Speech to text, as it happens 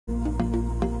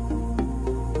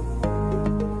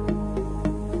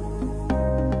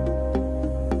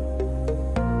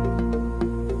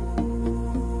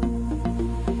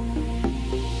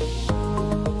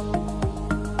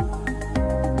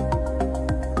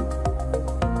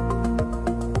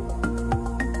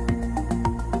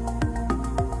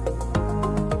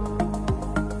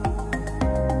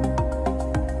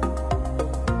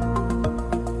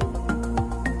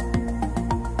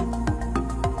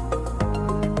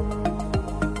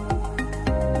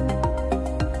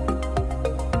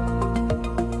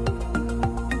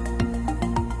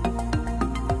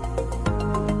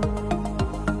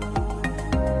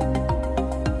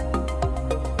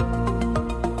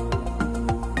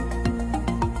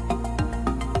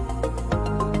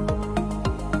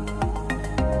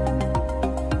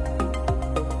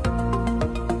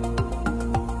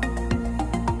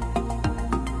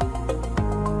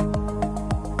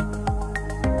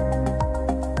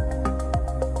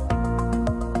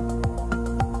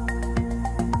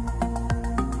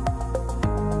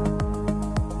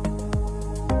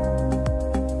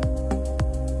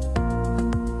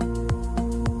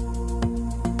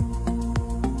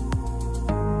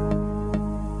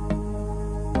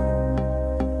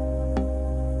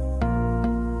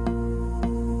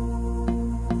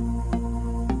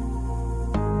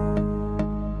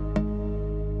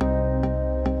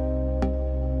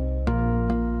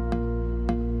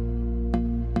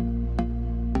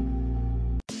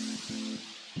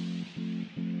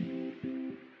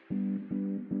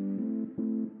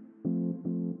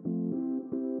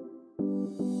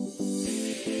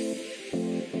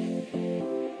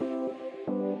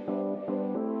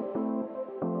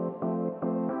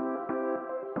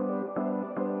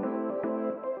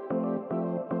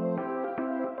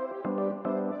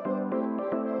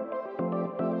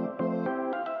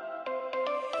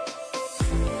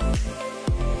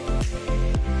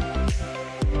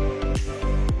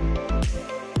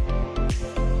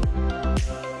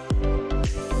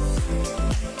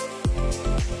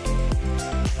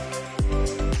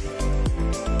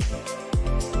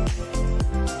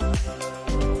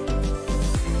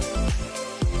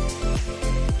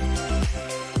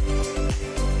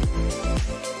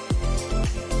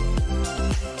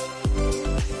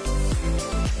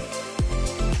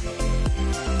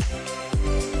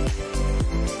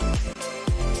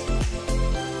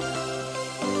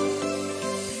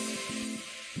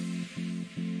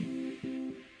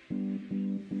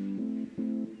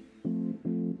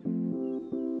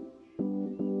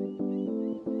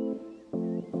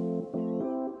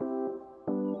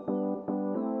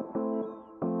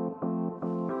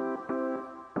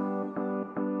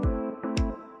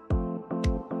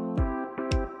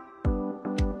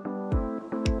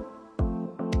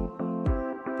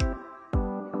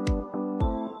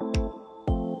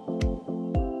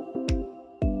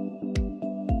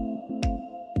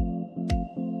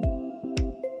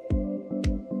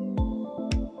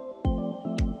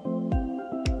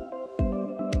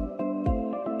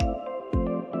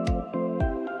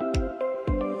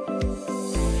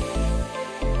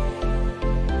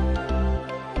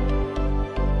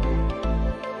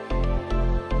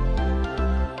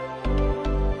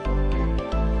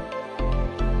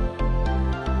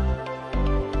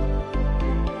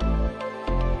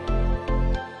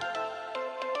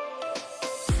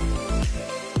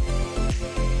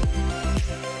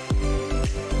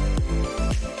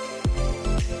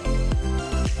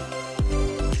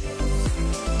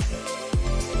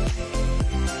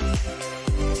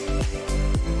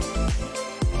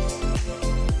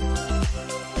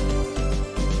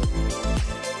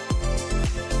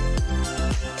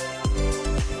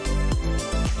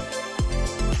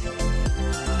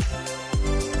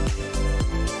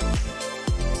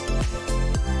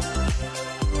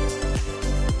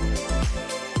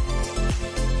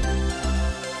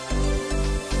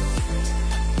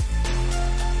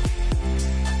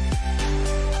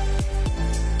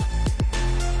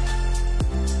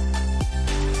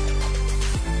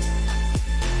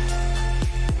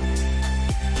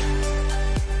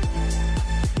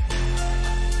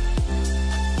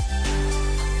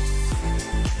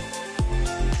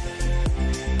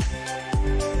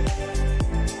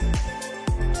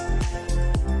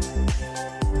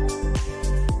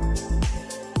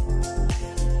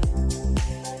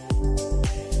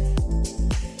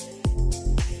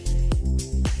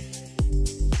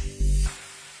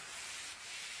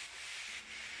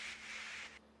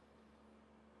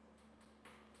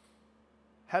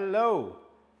Hello,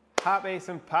 happy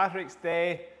St. Patrick's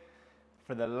Day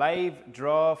for the live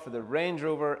draw for the Range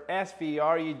Rover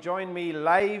SVR. You join me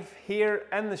live here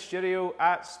in the studio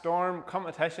at Storm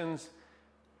Competitions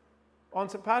on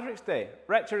St. Patrick's Day.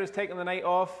 Richard has taken the night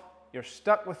off, you're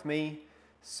stuck with me,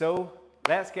 so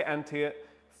let's get into it.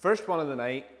 First one of the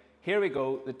night, here we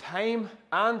go. The time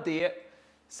and date,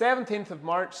 17th of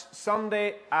March,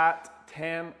 Sunday at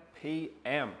 10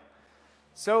 p.m.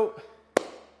 So,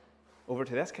 over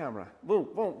to this camera. Whoa,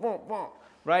 whoa, whoa, whoa.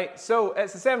 Right, so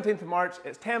it's the 17th of March,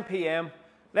 it's 10 p.m.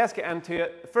 Let's get into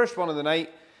it. The first one of the night,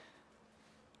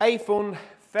 iPhone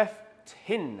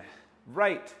 15.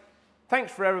 Right,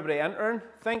 thanks for everybody entering.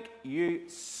 Thank you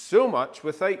so much.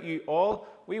 Without you all,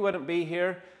 we wouldn't be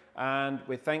here. And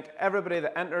we thank everybody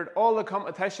that entered all the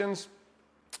competitions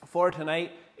for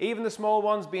tonight, even the small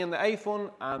ones being the iPhone,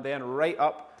 and then right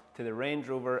up to the Range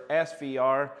Rover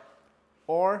SVR,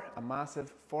 or a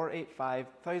massive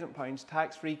 £45,000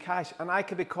 tax-free cash. And I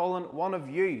could be calling one of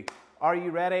you. Are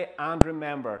you ready? And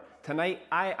remember, tonight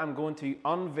I am going to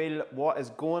unveil what is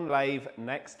going live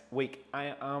next week.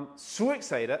 I am so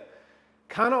excited.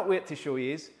 Cannot wait to show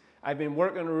you. I've been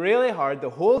working really hard. The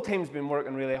whole team's been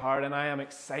working really hard, and I am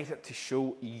excited to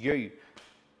show you.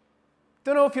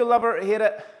 Don't know if you'll love it or hate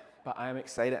it, but I am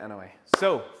excited anyway.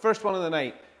 So, first one of the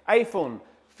night, iPhone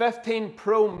 15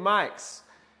 Pro Max.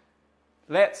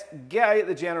 Let's get out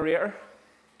the generator,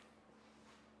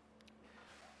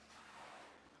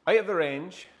 out of the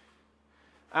range,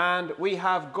 and we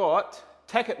have got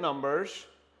ticket numbers,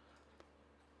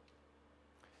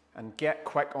 and get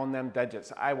quick on them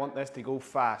digits. I want this to go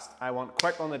fast. I want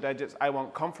quick on the digits. I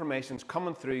want confirmations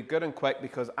coming through good and quick,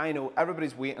 because I know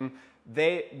everybody's waiting.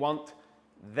 They want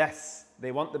this.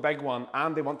 They want the big one,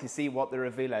 and they want to see what the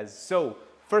reveal is. So,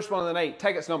 first one of the night,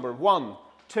 tickets number 1,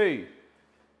 2,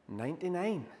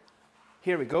 99.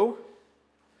 Here we go.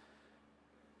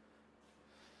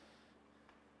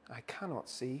 I cannot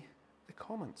see the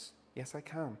comments. Yes, I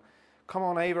can. Come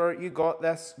on, Ivor, you got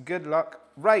this. Good luck.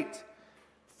 Right.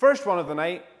 First one of the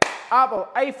night, Apple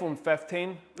iPhone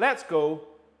 15. Let's go.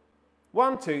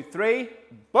 1, 2, 3.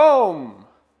 Boom.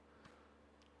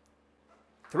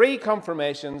 3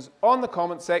 confirmations on the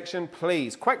comment section,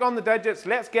 please. Quick on the digits.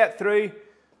 Let's get through.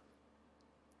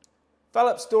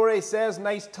 Philip Story says,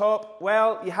 nice top.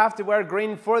 Well, you have to wear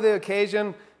green for the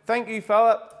occasion. Thank you,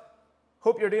 Philip.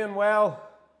 Hope you're doing well.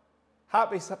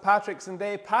 Happy St. Patrick's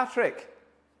Day, Patrick.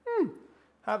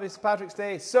 Happy St. Patrick's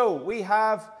Day. So, we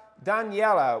have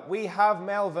Daniela, we have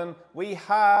Melvin, we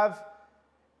have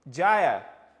Jaya,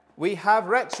 we have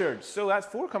Richard. So, that's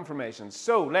 4 confirmations.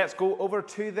 So, let's go over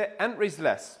to the entries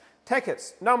list.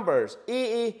 Tickets, numbers,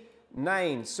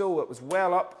 89. So, it was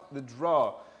well up the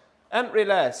draw. Entry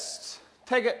list.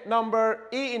 Ticket number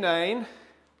 89.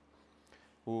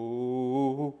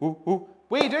 Ooh.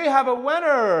 We do have a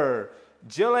winner.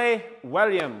 Julie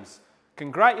Williams.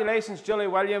 Congratulations, Julie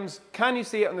Williams. Can you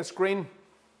see it on the screen?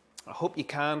 I hope you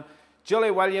can.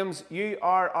 Julie Williams, you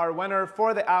are our winner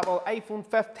for the Apple iPhone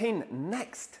 15.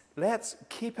 Next, let's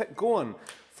keep it going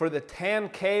for the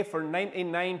 10K for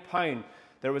 £99.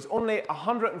 There was only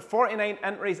 149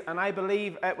 entries, and I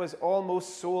believe it was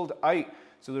almost sold out.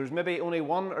 So there's maybe only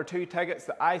 1 or 2 tickets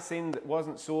that I seen that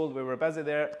wasn't sold. We were busy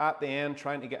there at the end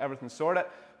trying to get everything sorted.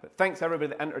 But thanks everybody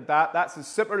that entered that. That's the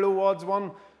super low odds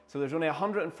one. So there's only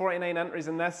 149 entries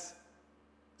in this.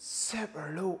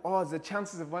 Super low odds. The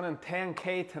chances of winning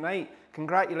 10K tonight.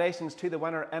 Congratulations to the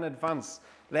winner in advance.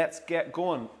 Let's get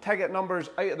going. Ticket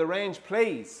numbers out of the range,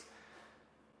 please.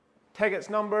 Tickets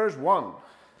numbers 1,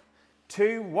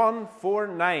 2, 1, 4,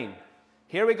 9.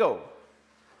 Here we go.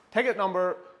 Ticket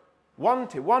number 1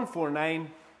 to 149,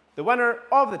 the winner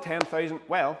of the 10,000,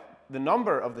 well, the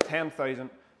number of the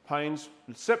 £10,000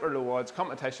 super low odds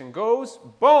competition goes,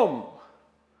 boom!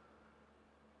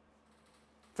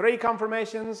 3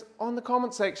 confirmations on the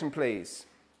comment section, please.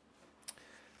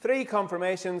 3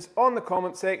 confirmations on the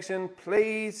comment section,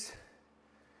 please.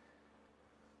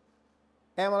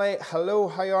 Emily, hello,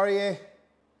 how are you?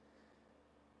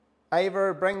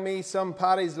 Ivor, bring me some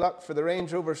Paddy's luck for the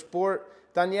Range Rover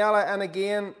Sport. Daniela, and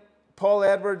again, Paul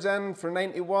Edwards in for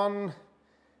 91,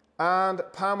 and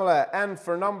Pamela in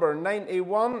for number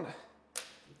 91.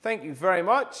 Thank you very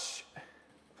much.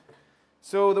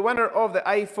 So the winner of the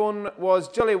iPhone was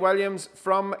Julie Williams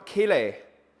from Keeley.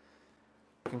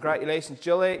 Congratulations,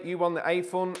 Julie, you won the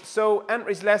iPhone. So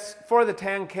entries list for the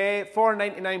 10K for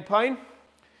 £99.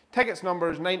 Tickets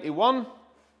numbers 91.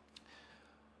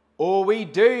 Oh, we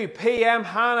do. PM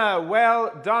Hannah,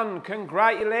 well done.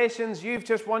 Congratulations. You've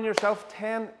just won yourself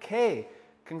 10K.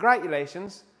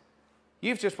 Congratulations.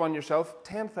 You've just won yourself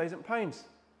 £10,000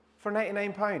 for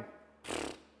 £99.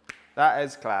 That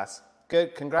is class.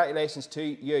 Good, congratulations to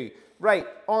you. Right,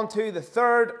 on to the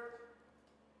third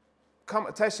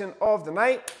competition of the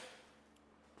night.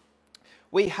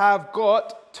 We have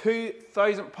got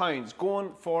 £2,000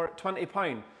 going for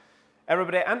 £20.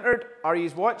 Everybody entered. Are you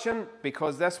watching?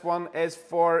 Because this one is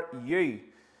for you.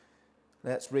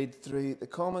 Let's read through the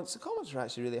comments. The comments are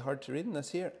actually really hard to read in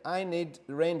this here. I need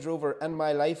the Range Rover in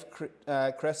my life,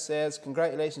 Chris says.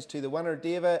 Congratulations to the winner,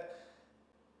 David.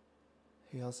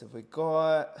 Who else have we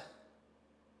got?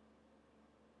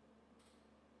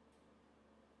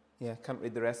 Yeah, can't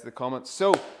read the rest of the comments.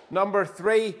 So, number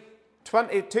 3,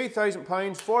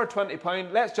 £22,000 for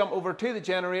 £20. Let's jump over to the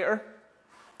generator.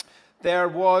 There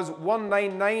was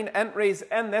 199 entries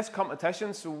in this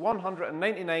competition, so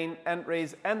 199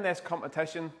 entries in this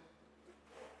competition.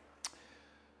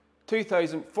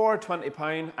 2,000 for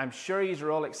 £20. I'm sure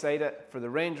you're all excited for the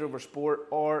Range Rover Sport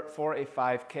or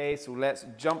 45k, so let's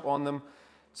jump on them.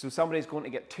 So somebody's going to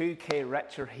get 2k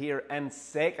richer here in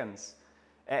seconds.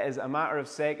 It is a matter of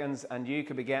seconds, and you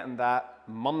could be getting that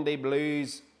Monday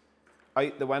blues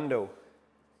out the window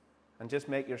and just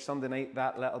make your Sunday night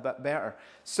that little bit better.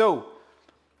 So,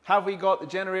 have we got the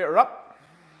generator up?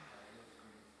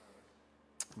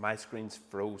 My screen's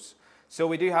froze. So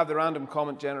we do have the random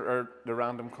comment generator,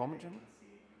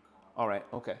 All right,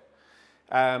 okay.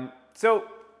 So,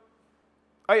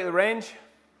 out of the range,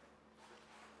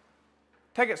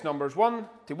 tickets numbers 1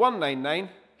 to 199.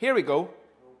 Here we go.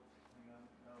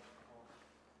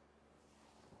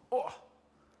 Oh.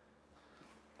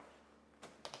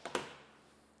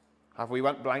 Have we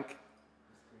went blank?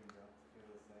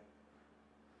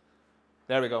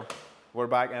 There we go. We're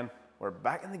back in. We're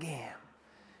back in the game.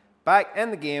 Back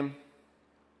in the game.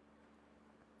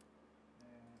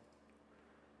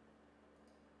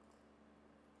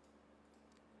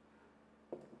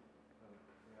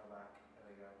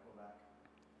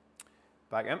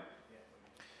 Back in.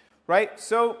 Right,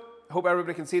 so hope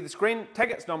everybody can see the screen.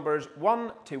 Tickets numbers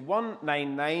 1 to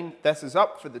 199. This is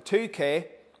up for the 2k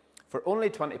for only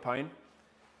 £20.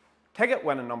 Ticket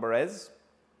winning number is,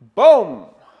 boom!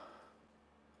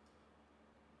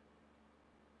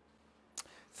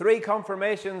 3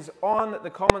 confirmations on the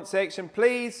comment section,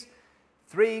 please.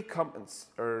 3 comments,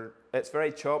 or it's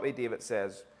very choppy, David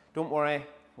says. Don't worry,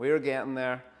 we're getting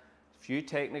there. A few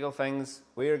technical things,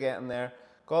 we're getting there.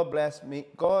 God bless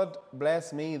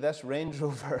me, this Range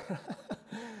Rover.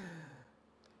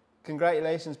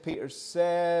 Congratulations, Peter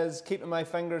says. Keeping my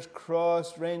fingers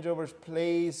crossed, Range Rovers,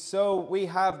 please. So we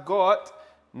have got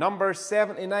number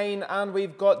 79, and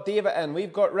we've got David in,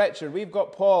 we've got Richard, we've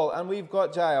got Paul, and we've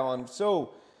got Jai on.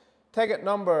 So, ticket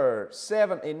number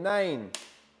 79.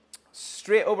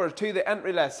 Straight over to the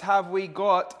entry list. Have we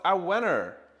got a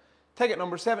winner? Ticket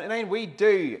number 79, we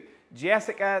do.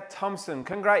 Jessica Thompson.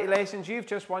 Congratulations, you've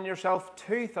just won yourself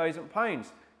 £2,000.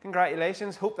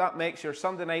 Congratulations. Hope that makes your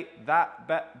Sunday night that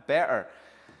bit better.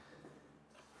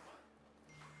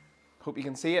 Hope you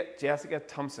can see it. Jessica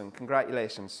Thompson.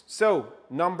 Congratulations. So,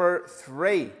 number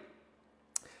 3.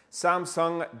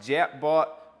 Samsung JetBot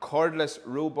cordless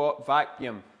robot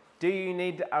vacuum. Do you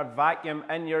need a vacuum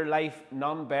in your life?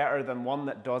 None better than one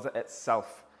that does it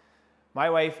itself. My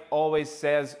wife always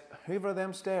says, hoover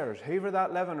them stairs, hoover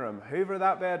that living room, hoover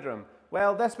that bedroom.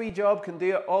 Well, this wee job can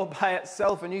do it all by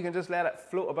itself, and you can just let it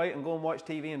float about and go and watch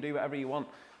TV and do whatever you want.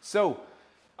 So,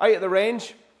 out of the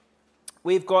range,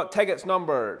 we've got tickets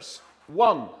numbers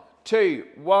 1 to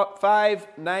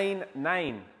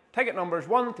 599. Ticket numbers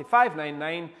 1 to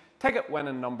 599. Ticket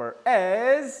winning number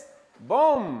is,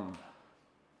 boom!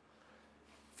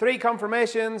 3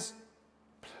 confirmations,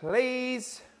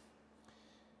 please.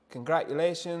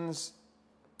 Congratulations.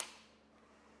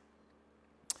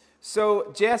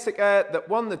 So, Jessica, that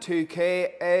won the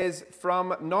 2k, is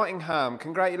from Nottingham.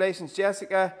 Congratulations,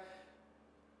 Jessica.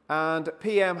 And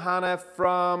PM Hannah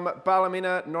from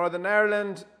Ballymena, Northern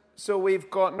Ireland. So,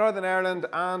 we've got Northern Ireland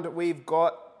and we've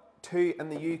got 2 in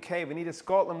the UK. We need a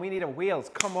Scotland, we need a Wales.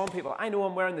 Come on, people. I know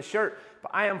I'm wearing the shirt, but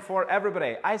I am for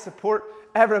everybody. I support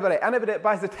everybody. Anybody that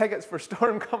buys the tickets for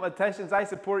Storm competitions, I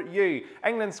support you.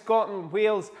 England, Scotland,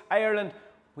 Wales, Ireland,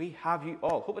 we have you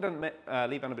all. Hope I didn't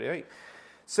leave anybody out.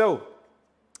 So,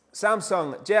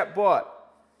 Samsung JetBot,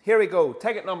 here we go.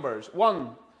 Ticket numbers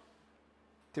 1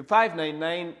 to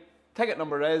 599. Ticket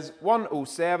number is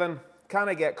 107. Can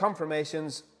I get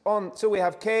confirmations on? So we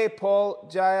have Kay, Paul,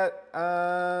 Jaya,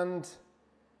 and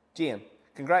Jane.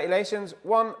 Congratulations,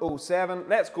 107.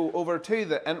 Let's go over to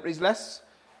the entries list.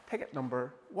 Ticket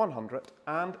number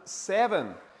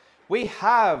 107. We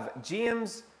have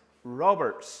James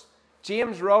Roberts.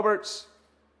 James Roberts,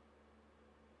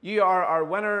 you are our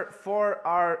winner for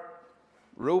our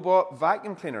robot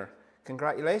vacuum cleaner.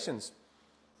 Congratulations.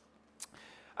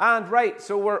 And right,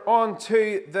 so we're on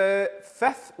to the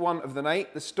 5th one of the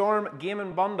night, the Storm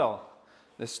Gaming Bundle.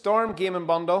 The Storm Gaming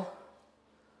Bundle.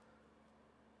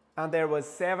 And there was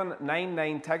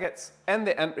 799 tickets in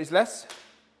the entries list.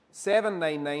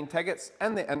 799 tickets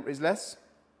in the entries list.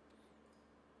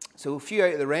 So a few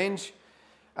out of the range.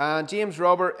 And James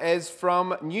Robert is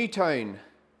from Newtown.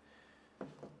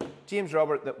 James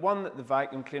Robert, that won the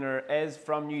vacuum cleaner, is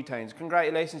from Newtown.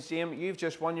 Congratulations, James. You've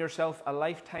just won yourself a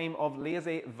lifetime of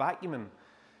lazy vacuuming.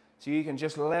 So you can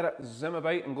just let it zoom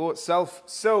about and go itself.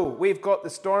 So we've got the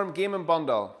Storm Gaming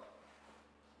Bundle.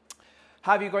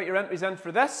 Have you got your entries in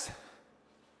for this?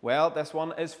 Well, this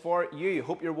one is for you.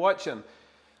 Hope you're watching.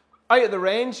 Out of the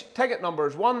range, ticket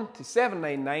numbers 1 to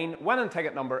 799. Winning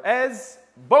ticket number is,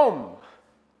 boom!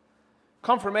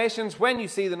 Confirmations when you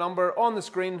see the number on the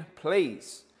screen,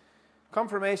 please.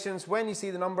 Confirmations when you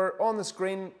see the number on the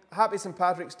screen. Happy St.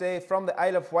 Patrick's Day from the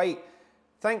Isle of Wight.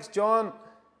 Thanks, John.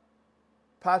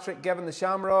 Patrick giving the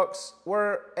Shamrocks.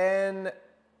 We're in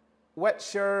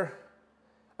Whitshire.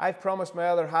 I've promised my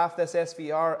other half this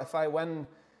SVR. If I win,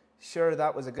 sure,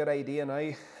 that was a good idea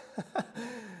now.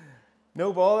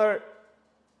 No bother.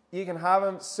 You can have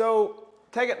him. So,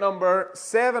 ticket number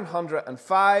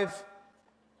 705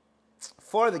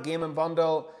 for the gaming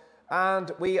bundle. And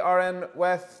we are in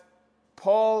with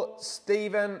Paul,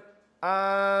 Stephen,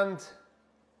 and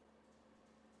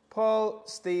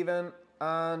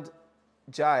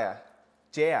Jaya.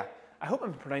 Jaya. I hope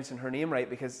I'm pronouncing her name right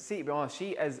because, see, to be honest,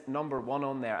 she is number 1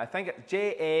 on there. I think it's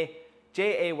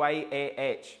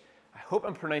J-A-Y-A-H. I hope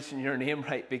I'm pronouncing your name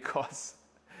right because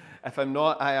if I'm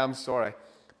not, I am sorry.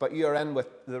 But you are in with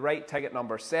the right ticket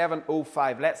number,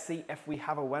 705. Let's see if we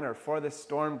have a winner for the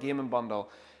Storm Gaming Bundle.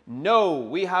 No,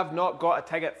 we have not got a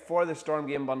ticket for the Storm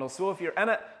Gaming Bundle. So if you're in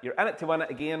it to win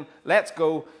it again. Let's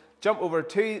go. Jump over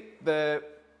to the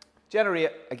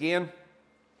generate again.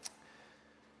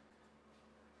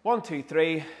 1, 2,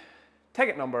 3.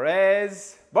 Ticket number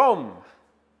is, boom!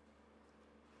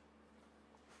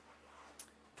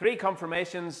 3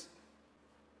 confirmations,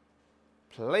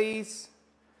 please.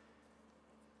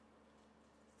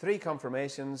 3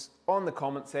 confirmations on the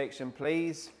comment section,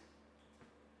 please.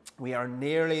 We are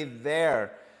nearly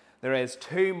there. There is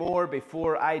 2 more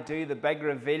before I do the big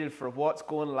reveal for what's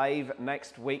going live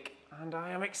next week. And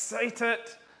I am excited.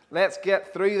 Let's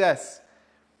get through this.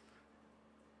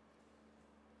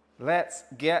 Let's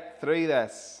get through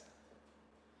this.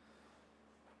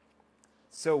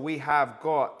 So we have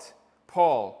got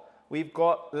Paul, we've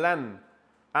got Lynn,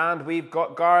 and we've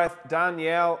got Gareth,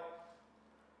 Danielle.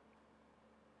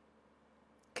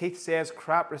 Keith says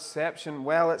crap reception.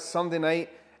 Well, it's Sunday night.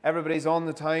 Everybody's on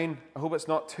the town. I hope it's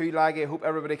not too laggy. I hope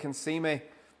everybody can see me.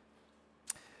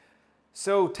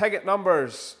 So ticket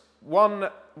numbers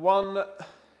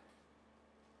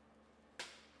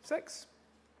 116.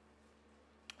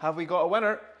 Have we got a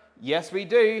winner? Yes, we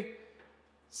do.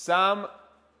 Sam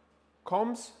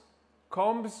Combs?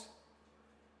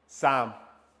 Sam,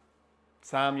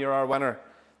 you're our winner.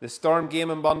 The Storm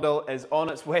Gaming Bundle is on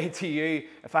its way to you.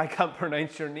 If I can't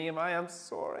pronounce your name, I am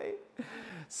sorry.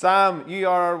 Sam, you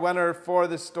are our winner for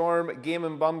the Storm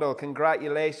Gaming Bundle.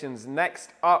 Congratulations.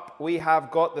 Next up, we have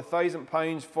got the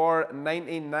 £1,000 for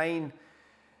 99.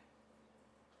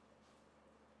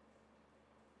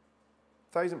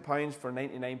 £1,000 for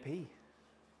 99p.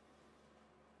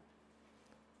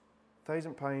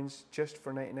 £1,000 just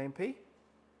for 99p.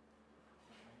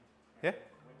 Yeah?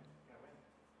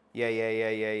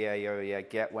 Yeah.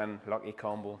 Get win, lucky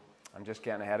combo. I'm just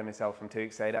getting ahead of myself. I'm too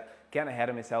excited. Getting ahead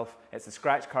of myself. It's the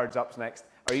scratch cards up next.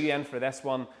 Are you in for this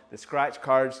one? The scratch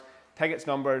cards, tickets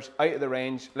numbers, out of the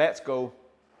range. Let's go.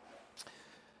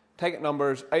 Ticket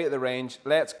numbers, out of the range.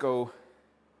 Let's go.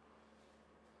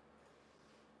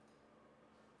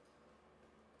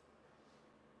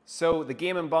 So the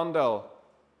gaming bundle,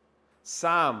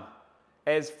 Sam,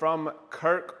 is from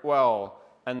Kirkwall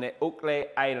and the Oakley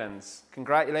Islands.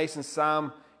 Congratulations,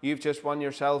 Sam. You've just won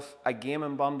yourself a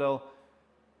gaming bundle.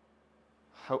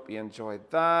 Hope you enjoyed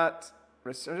that.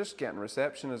 Just getting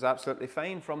reception is absolutely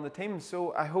fine from the team.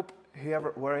 So I hope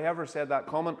whoever said that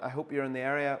comment, I hope you're in the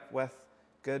area with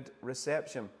good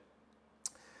reception.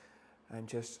 I'm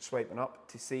just swiping up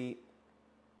to see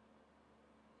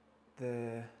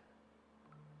the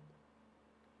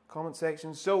comment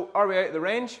section. So are we out of the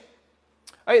range?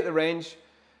 Out of the range.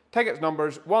 Tickets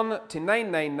numbers 1 to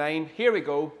 999. Here we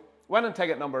go. Winning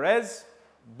ticket number is,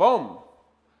 boom.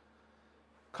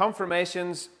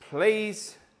 Confirmations,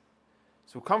 please.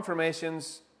 So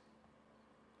confirmations.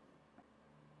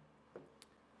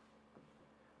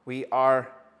 We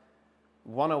are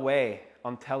 1 away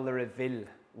until the reveal.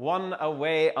 One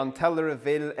away until the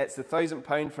reveal. It's the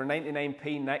 £1,000 for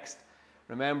 99p next.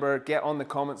 Remember, get on the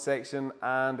comment section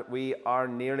and we are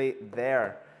nearly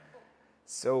there.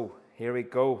 So, here we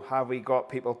go. Have we got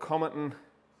people commenting?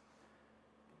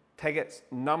 Tickets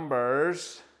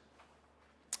numbers.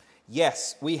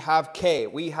 Yes, we have Kay,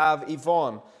 we have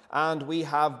Yvonne, and we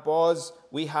have Boz,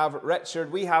 we have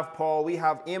Richard, we have Paul, we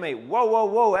have Amy. Whoa, whoa,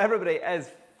 whoa, everybody is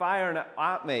firing it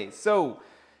at me. So,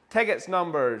 tickets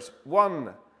numbers 1,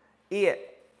 8,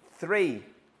 3.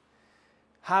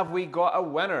 Have we got a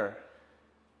winner?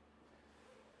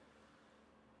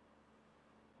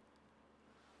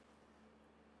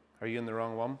 Are you in the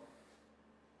wrong one?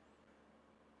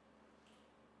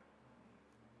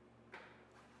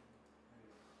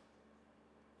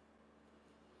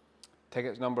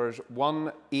 Tickets numbers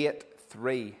 1, 8,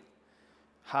 3.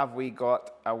 Have we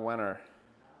got a winner?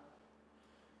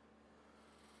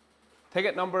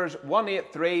 Ticket numbers 1,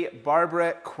 8, 3,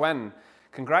 Barbara Quinn.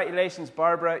 Congratulations,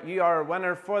 Barbara. You are a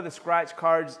winner for the scratch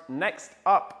cards. Next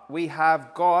up, we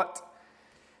have got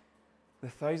the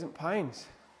 £1,000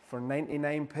 for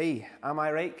 99p. Am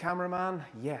I right, cameraman?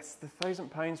 Yes, the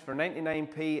 £1,000 for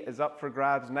 99p is up for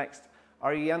grabs next.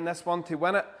 Are you in this one to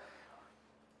win it?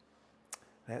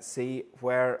 Let's see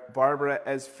where Barbara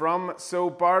is from. So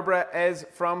Barbara is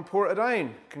from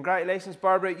Portadown. Congratulations,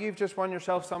 Barbara. You've just won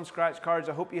yourself some scratch cards.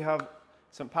 I hope you have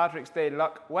St. Patrick's Day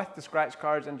luck with the scratch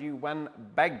cards and you win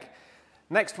big.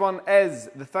 Next one is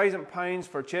the £1,000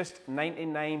 for just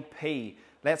 99p.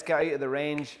 Let's get out of the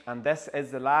range, and this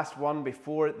is the last one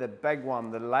before the big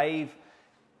one, the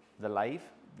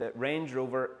Range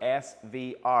Rover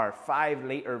SVR,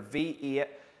 5-litre V8,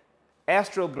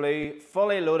 Astral Blue,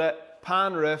 fully loaded,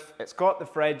 pan roof. It's got the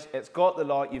fridge, it's got the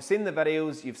lot. You've seen the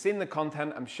videos, you've seen the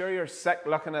content. I'm sure you're sick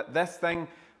looking at this thing,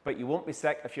 but you won't be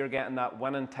sick if you're getting that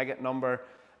winning ticket number,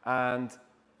 and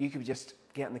you could be just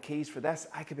getting the keys for this.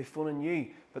 I could be phoning you.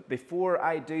 But before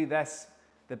I do this,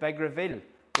 the big reveal,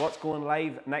 what's going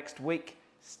live next week?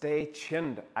 Stay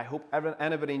tuned. I hope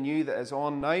anybody new that is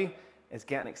on now is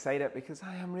getting excited, because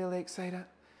I am really excited.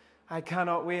 I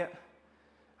cannot wait.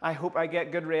 I hope I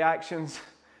get good reactions.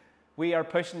 We are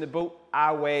pushing the boat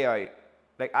our way out.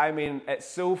 Like, I mean, it's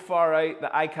so far out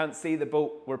that I can't see the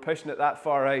boat. We're pushing it that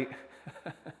far out.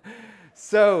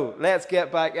 So, let's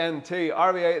get back into,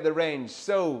 are we out of the range?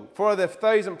 So, for the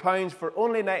 £1,000 for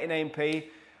only 99p,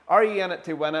 are you in it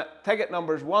to win it? Ticket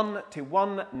numbers 1 to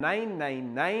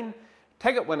 1999.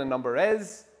 Ticket winning number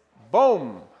is,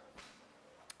 boom.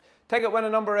 Ticket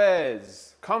winning number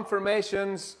is,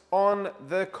 confirmations on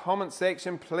the comment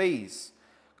section, please.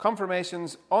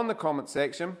 Confirmations on the comment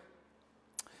section.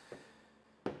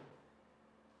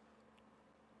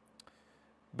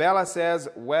 Bella says,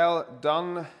 well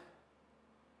done.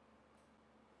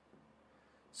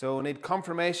 So we need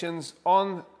confirmations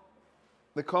on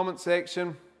the comment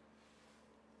section.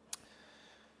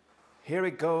 Here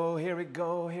we go, here we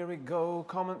go, here we go.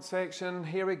 Comment section,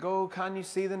 here we go. Can you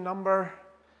see the number?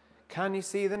 Can you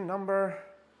see the number?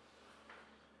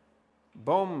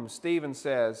 Boom, Stephen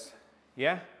says.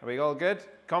 Yeah, are we all good?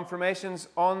 Confirmations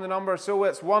on the number. So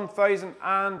it's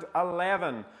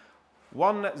 1011.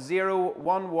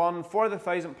 1011 for the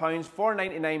 £1,000 for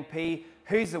 99p.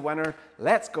 Who's the winner?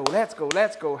 Let's go, let's go,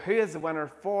 let's go. Who is the winner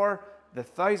for the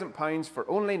 £1,000 for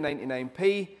only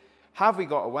 99p? Have we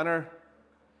got a winner?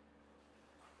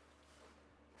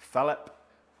 Philip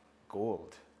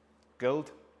Gold.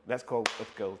 Gold? Let's call it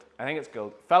Gold. I think it's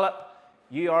Gold. Philip,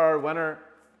 you are our winner.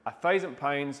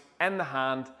 £1,000 in the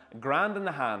hand, £1,000 in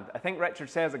the hand. I think Richard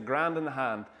says £1,000 in the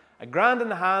hand. £1,000 in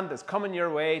the hand is coming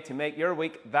your way to make your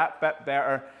week that bit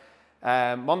better.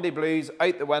 Monday Blues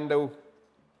out the window.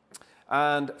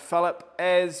 And Philip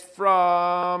is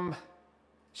from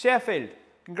Sheffield.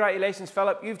 Congratulations,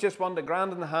 Philip. You've just won the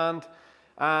 £1,000 in the hand.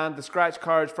 And the scratch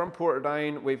cards from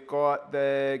Portadown. We've got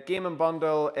the gaming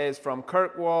bundle is from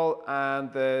Kirkwall.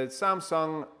 And the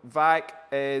Samsung VAC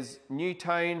is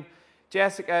Newtown.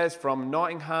 Jessica is from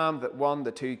Nottingham that won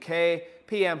the 2K.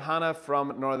 PM Hannah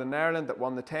from Northern Ireland that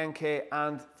won the 10K.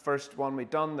 And first one we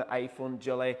done, the iPhone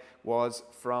Julie, was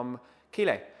from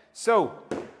Keeley. So,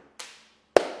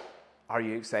 are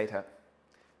you excited?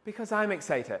 Because I'm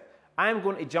excited. I'm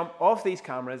going to jump off these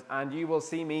cameras and you will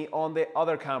see me on the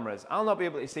other cameras. I'll not be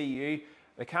able to see you.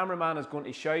 The cameraman is going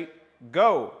to shout,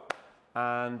 go!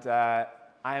 And I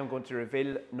am going to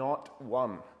reveal not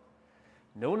one.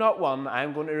 No, not one.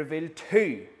 I'm going to reveal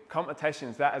 2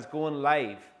 competitions that is going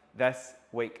live this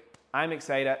week. I'm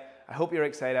excited. I hope you're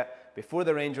excited. Before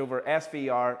the Range Rover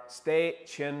SVR, stay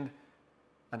tuned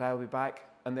and I'll be back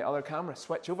on the other camera.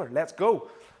 Switch over. Let's go.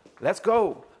 Let's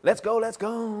go. Let's go. Let's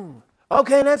go.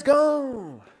 Okay, let's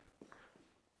go.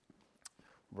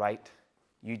 Right,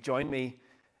 you join me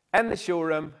in the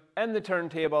showroom, in the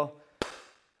turntable,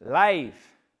 live.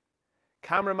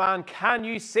 Cameraman, can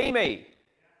you see me?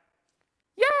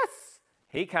 Yes,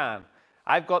 he can.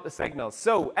 I've got the signal.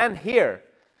 So in here,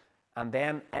 and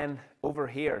then in over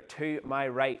here to my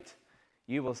right,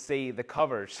 you will see the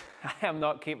covers. I am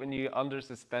not keeping you under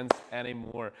suspense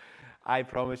anymore. I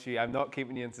promise you, I'm not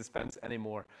keeping you in suspense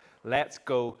anymore. Let's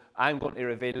go. I'm going to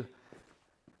reveal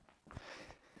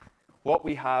what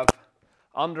we have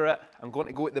under it. I'm going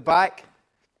to go at the back,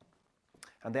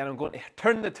 and then I'm going to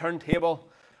turn the turntable.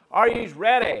 Are you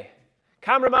ready?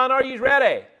 Cameraman, are you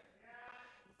ready?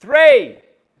 3,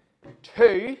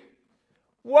 2,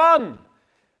 1.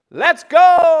 Let's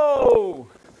go!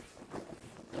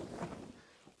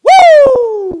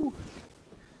 Woo!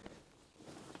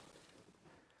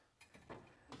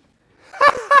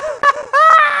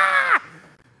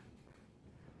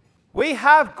 We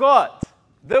have got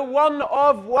the one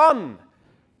of one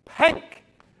pink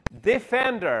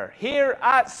Defender here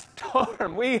at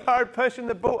Storm. We are pushing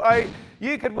the boat out.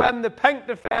 You could win the pink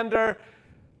Defender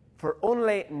for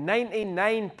only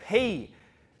 99p.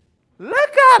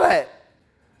 Look at it!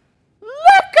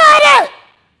 Look at it!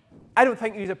 I don't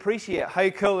think you appreciate how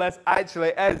cool this actually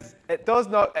is. It does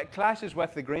not, it clashes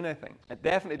with the green, I think. It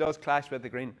definitely does clash with the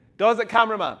green. Does it,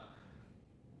 cameraman?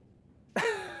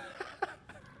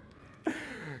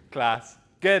 Class.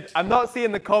 Good. I'm not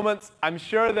seeing the comments. I'm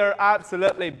sure they're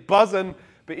absolutely buzzing,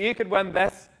 but you could win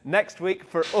this next week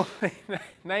for only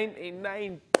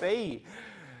 99p.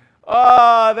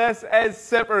 Oh, this is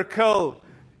super cool.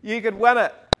 You could win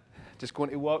it. Just going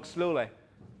to walk slowly.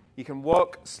 You can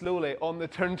walk slowly on the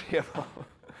turntable.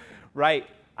 Right,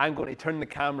 I'm going to turn the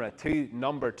camera to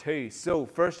number 2. So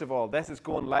first of all, this is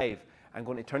going live. I'm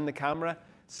going to turn the camera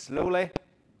slowly,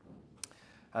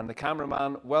 and the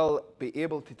cameraman will be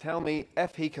able to tell me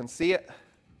if he can see it.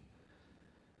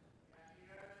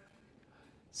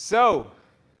 So,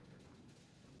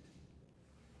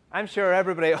 I'm sure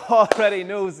everybody already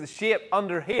knows the shape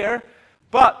under here,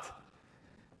 but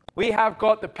we have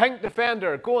got the pink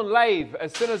Defender going live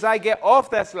as soon as I get off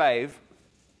this live.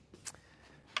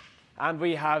 And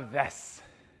we have this.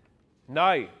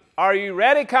 Now, are you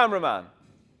ready, cameraman?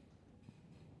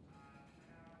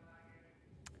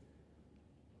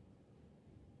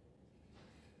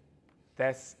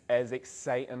 This is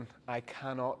exciting. I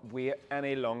cannot wait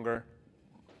any longer.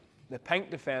 The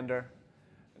pink Defender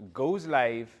goes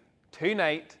live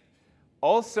tonight.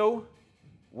 Also,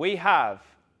 we have...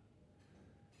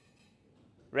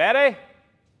 Ready?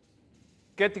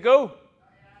 Good to go?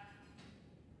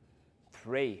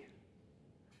 3.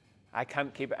 I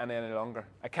can't keep it in any longer.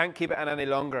 I can't keep it in any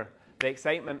longer. The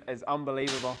excitement is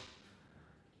unbelievable.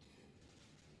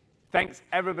 Thanks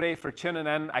everybody for tuning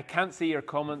in. I can't see your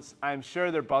comments. I'm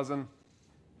sure they're buzzing.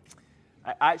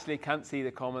 I actually can't see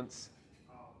the comments.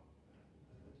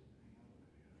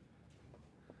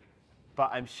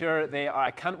 But I'm sure they are.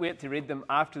 I can't wait to read them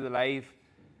after the live.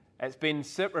 It's been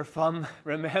super fun.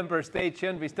 Remember, stay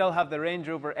tuned. We still have the Range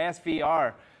Rover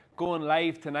SVR going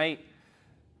live tonight.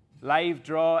 Live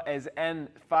draw is in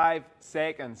 5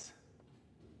 seconds.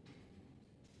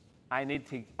 I need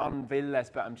to unveil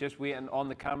this, but I'm just waiting on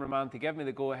the cameraman to give me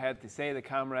the go-ahead to say the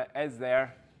camera is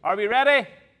there. Are we ready?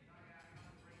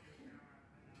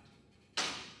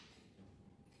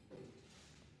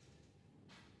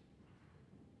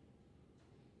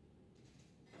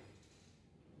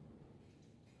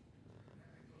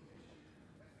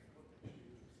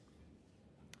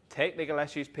 Technical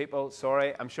issues, people.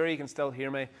 Sorry. I'm sure you can still hear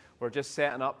me. We're just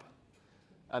setting up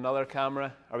another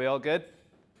camera. Are we all good?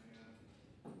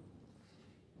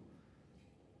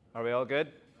 Are we all good?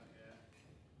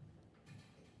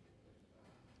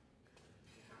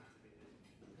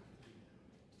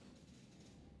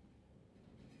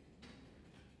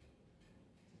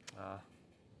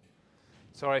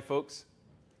 Sorry, folks.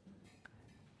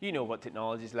 You know what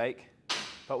technology's like.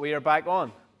 But we are back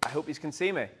on. I hope you can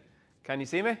see me. Can you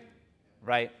see me?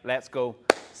 Right, let's go.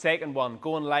 Second one,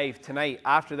 going live tonight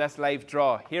after this live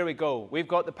draw. Here we go. We've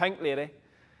got the pink lady.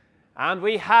 And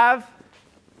we have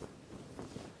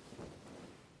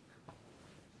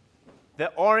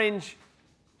the orange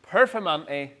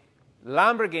Performante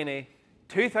Lamborghini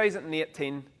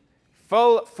 2018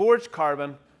 full forged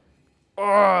carbon.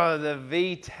 Oh, the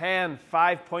V10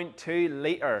 5.2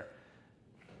 litre.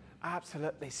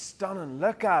 Absolutely stunning.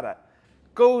 Look at it.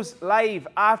 Goes live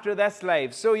after this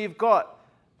live. So you've got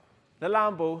the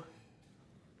Lambo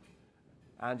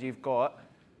and you've got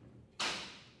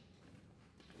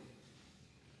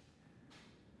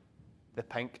the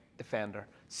pink Defender.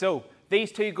 So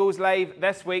these two goes live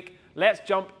this week. Let's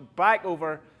jump back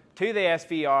over to the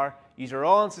SVR. These are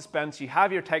all in suspense. You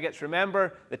have your tickets.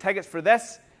 Remember, the tickets for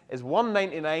this is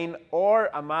 $199 or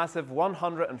a massive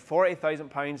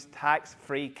 £140,000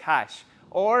 tax-free cash.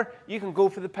 Or you can go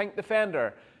for the Pink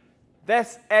Defender.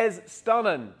 This is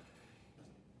stunning.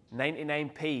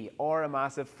 99p or a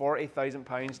massive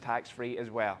 £40,000 tax-free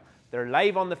as well. They're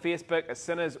live on the Facebook as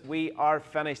soon as we are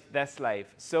finished this live.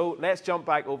 So let's jump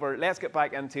back over. Let's get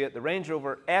back into it. The Range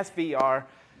Rover SVR.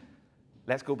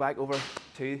 Let's go back over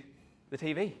to the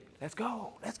TV. Let's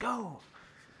go. Let's go.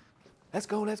 Let's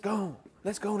go. Let's go.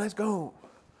 Let's go. Let's go.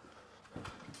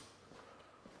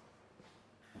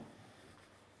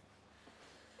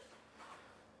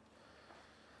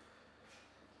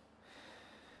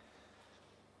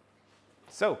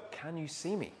 So, can you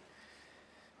see me?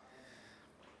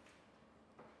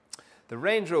 The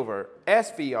Range Rover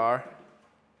SVR.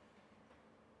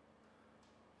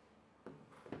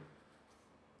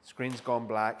 Screen's gone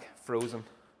black, frozen.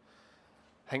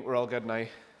 I think we're all good now.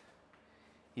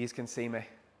 You can see me.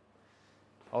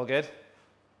 All good?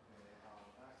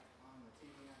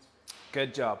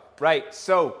 Good job. Right,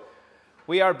 so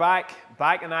we are back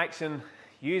in action.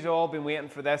 You've all been waiting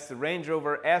for this. The Range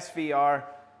Rover SVR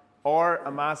or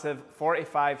a massive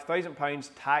 £45,000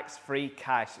 tax-free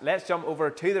cash. Let's jump over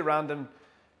to the random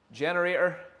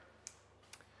generator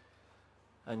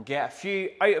and get a few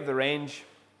out of the range.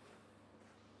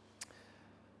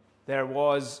 There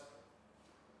was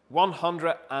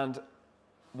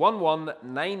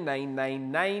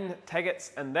 111,999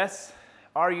 tickets in this.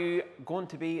 Are you going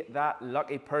to be that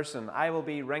lucky person? I will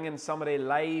be ringing somebody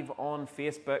live on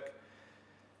Facebook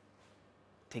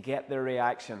to get their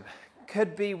reaction.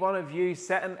 Could be one of you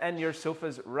sitting in your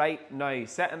sofas right now,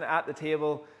 sitting at the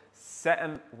table,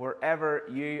 sitting wherever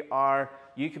you are.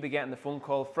 You could be getting the phone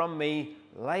call from me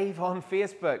live on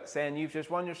Facebook saying you've just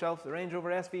won yourself the Range Rover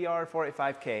SVR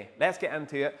 45k. Let's get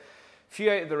into it.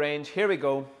 Few out of the range. Here we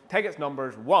go. Tickets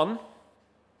numbers 1,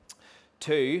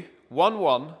 2, 1,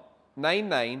 1, 9,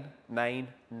 9, 9,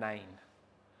 9.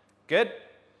 Good.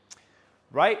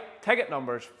 Right. Ticket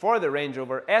numbers for the Range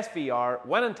Rover SVR.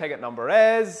 Winning ticket number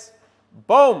is...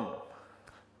 boom!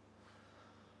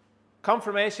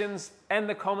 Confirmations in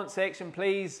the comment section,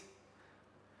 please.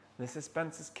 The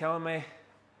suspense is killing me.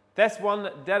 This one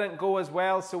didn't go as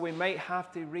well, so we might have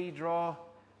to redraw,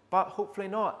 but hopefully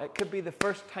not. It could be the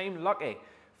first time lucky.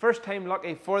 First time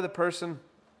lucky for the person.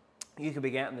 You could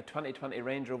be getting the 2020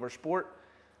 Range Rover Sport.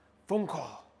 Phone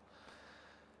call.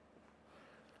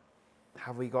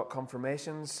 Have we got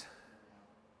confirmations?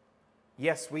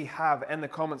 Yes, we have in the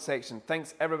comment section.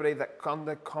 Thanks everybody that got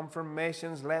the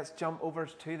confirmations. Let's jump over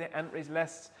to the entries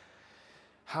list.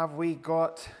 Have we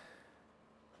got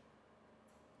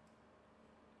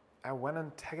a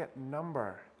winning ticket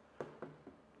number?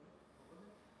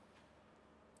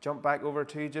 Jump back over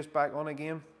to just back on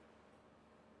again.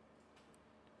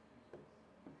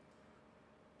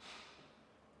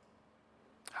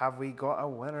 Have we got a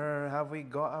winner? Have we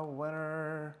got a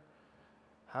winner?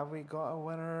 Have we got a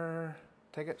winner?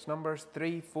 Tickets numbers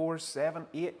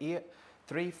 34788,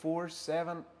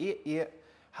 34788.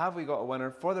 Have we got a winner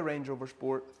for the Range Rover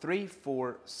Sport?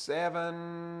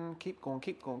 347. Keep going,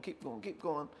 keep going, keep going, keep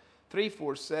going.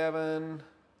 347.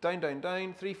 Down, down,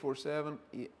 down.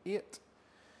 34788.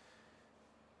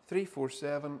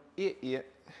 34788.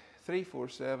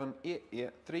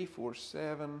 34788.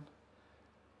 347.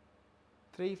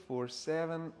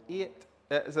 34788.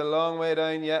 It's a long way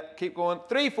down yet. Keep going.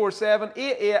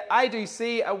 34788. I do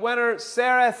see a winner,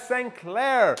 Sarah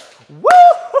Sinclair.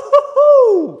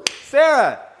 Woo!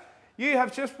 Sarah, you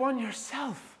have just won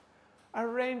yourself a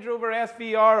Range Rover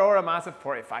SVR or a massive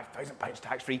 £45,000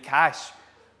 tax-free cash.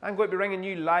 I'm going to be ringing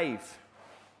you live.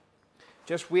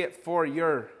 Just wait for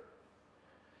your...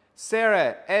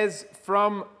 Sarah is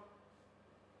from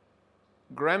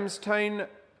Grimstown,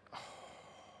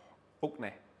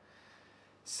 Oakney.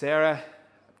 Sarah,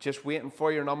 just waiting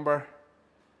for your number.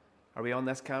 Are we on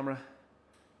this camera?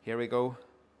 Here we go.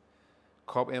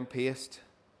 Copy and paste.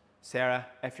 Sarah,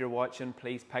 if you're watching,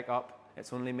 please pick up.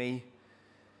 It's only me.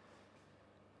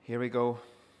 Here we go.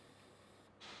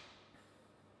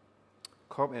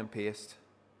 Copy and paste.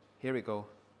 Here we go.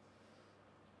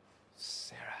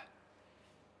 Sarah.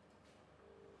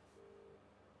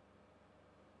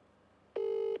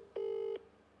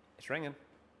 It's ringing.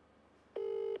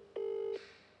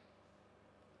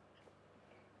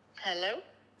 Hello?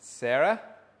 Sarah?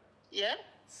 Yeah?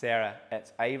 Sarah,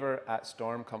 it's Ivor at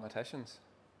Storm Competitions.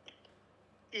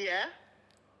 Yeah?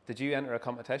 Did you enter a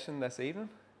competition this evening?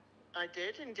 I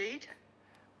did indeed.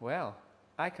 Well,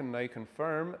 I can now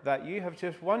confirm that you have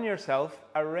just won yourself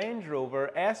a Range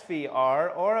Rover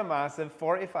SVR or a massive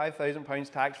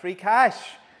 £45,000 tax-free cash.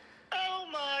 Oh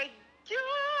my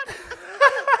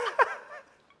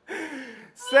God!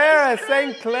 Sarah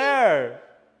St. Clair,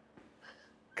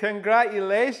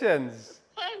 congratulations.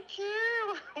 Thank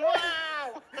you!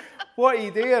 Wow! What are you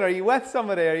doing? Are you with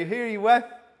somebody? Are you with?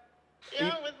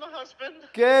 Yeah, with my husband.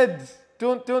 Good.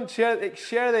 Don't share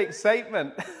the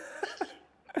excitement.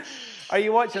 Are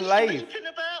you watching live? Thinking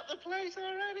about the place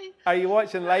already. Are you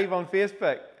watching live on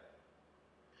Facebook?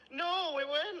 No, we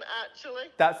weren't actually.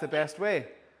 That's the best way.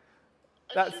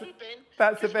 It should have been.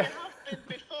 That's the 'cause we best. have been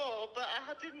before, but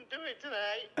I didn't do it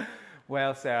tonight.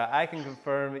 Well, Sarah, I can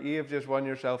confirm that you have just won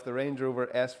yourself the Range Rover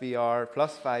SVR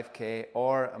plus 5k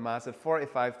or a massive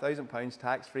 £45,000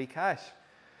 tax-free cash.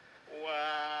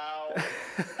 Wow!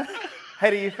 How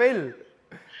do you feel?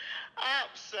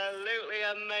 Absolutely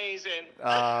amazing.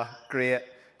 Ah, great.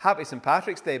 Happy St.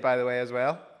 Patrick's Day, by the way, as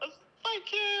well.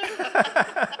 Thank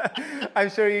you.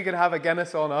 I'm sure you could have a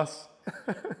Guinness on us.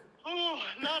 Oh,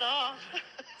 not off.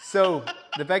 So,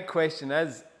 the big question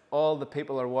is, all the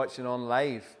people are watching on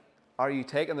live. Are you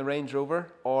taking the Range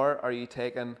Rover or are you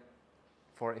taking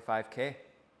 45k?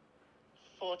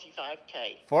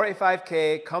 45k.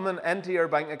 45k coming into your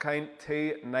bank account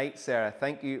tonight, Sarah.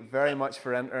 Thank you very much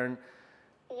for entering.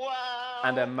 Wow.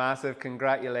 And a massive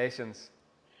congratulations.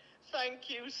 Thank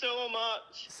you so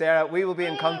much. Sarah, we will be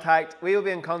in contact. We will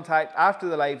be in contact after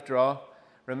the live draw.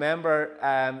 Remember,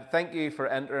 thank you for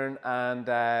entering, and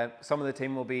some of the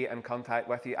team will be in contact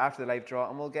with you after the live draw,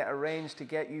 and we'll get arranged to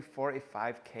get you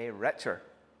 45k richer.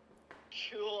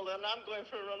 Cool, and I'm going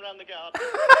for a run around the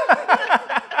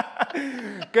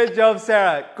garden. Good job,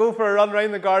 Sarah. Go for a run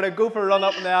round the garden. Go for a run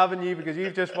up in the avenue because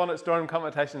you've just won at Storm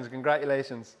Competitions.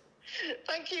 Congratulations.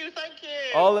 Thank you, thank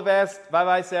you. All the best.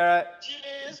 Bye-bye, Sarah.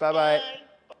 Cheers. Bye-bye.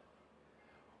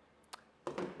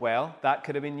 Bye. Well, that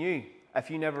could have been you. If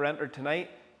you never entered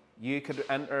tonight, you have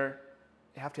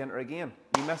to enter again.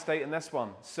 You missed out on this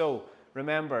one. So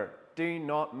remember, do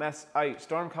not miss out.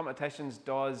 Storm Competitions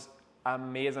does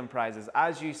amazing prizes.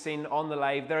 As you've seen on the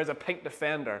live, there is a pink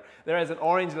Defender. There is an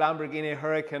orange Lamborghini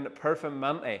Huracan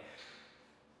Performante.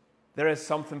 There is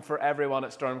something for everyone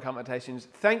at Storm Competitions.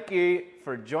 Thank you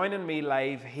for joining me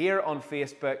live here on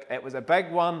Facebook. It was a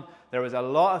big one. There was a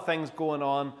lot of things going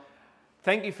on.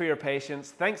 Thank you for your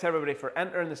patience. Thanks everybody for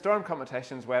entering the Storm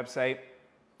Competitions website.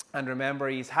 And remember,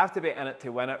 you have to be in it to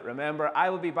win it. Remember, I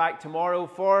will be back tomorrow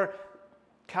for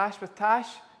Cash with Tash.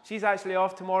 She's actually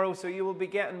off tomorrow, so you will be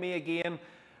getting me again.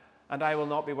 And I will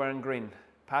not be wearing green.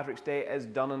 Patrick's Day is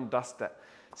done and dusted.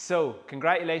 So,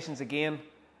 congratulations again.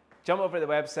 Jump over to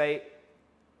the website.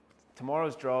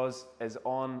 Tomorrow's draws is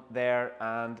on there,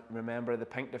 and remember, the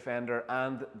pink Defender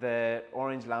and the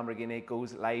orange Lamborghini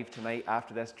goes live tonight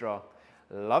after this draw.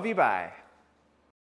 Love you, bye.